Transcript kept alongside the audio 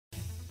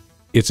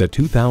It's a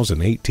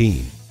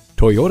 2018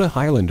 Toyota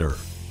Highlander.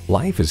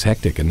 Life is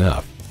hectic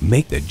enough.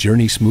 Make the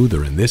journey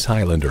smoother in this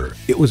Highlander.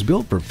 It was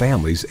built for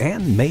families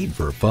and made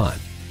for fun.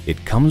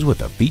 It comes with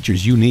the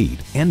features you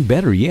need and,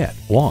 better yet,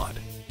 want.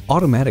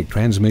 Automatic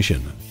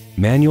transmission,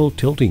 manual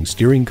tilting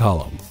steering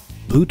column,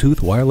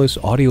 Bluetooth wireless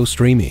audio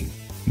streaming,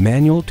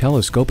 manual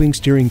telescoping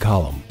steering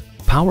column,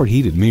 power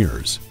heated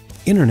mirrors,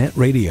 internet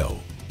radio,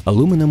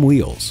 aluminum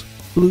wheels,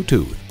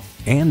 Bluetooth,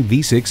 and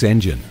V6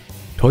 engine.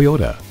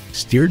 Toyota,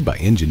 steered by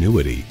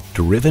ingenuity,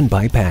 driven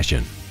by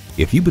passion.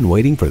 If you've been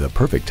waiting for the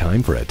perfect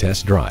time for a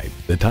test drive,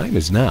 the time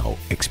is now.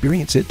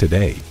 Experience it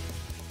today.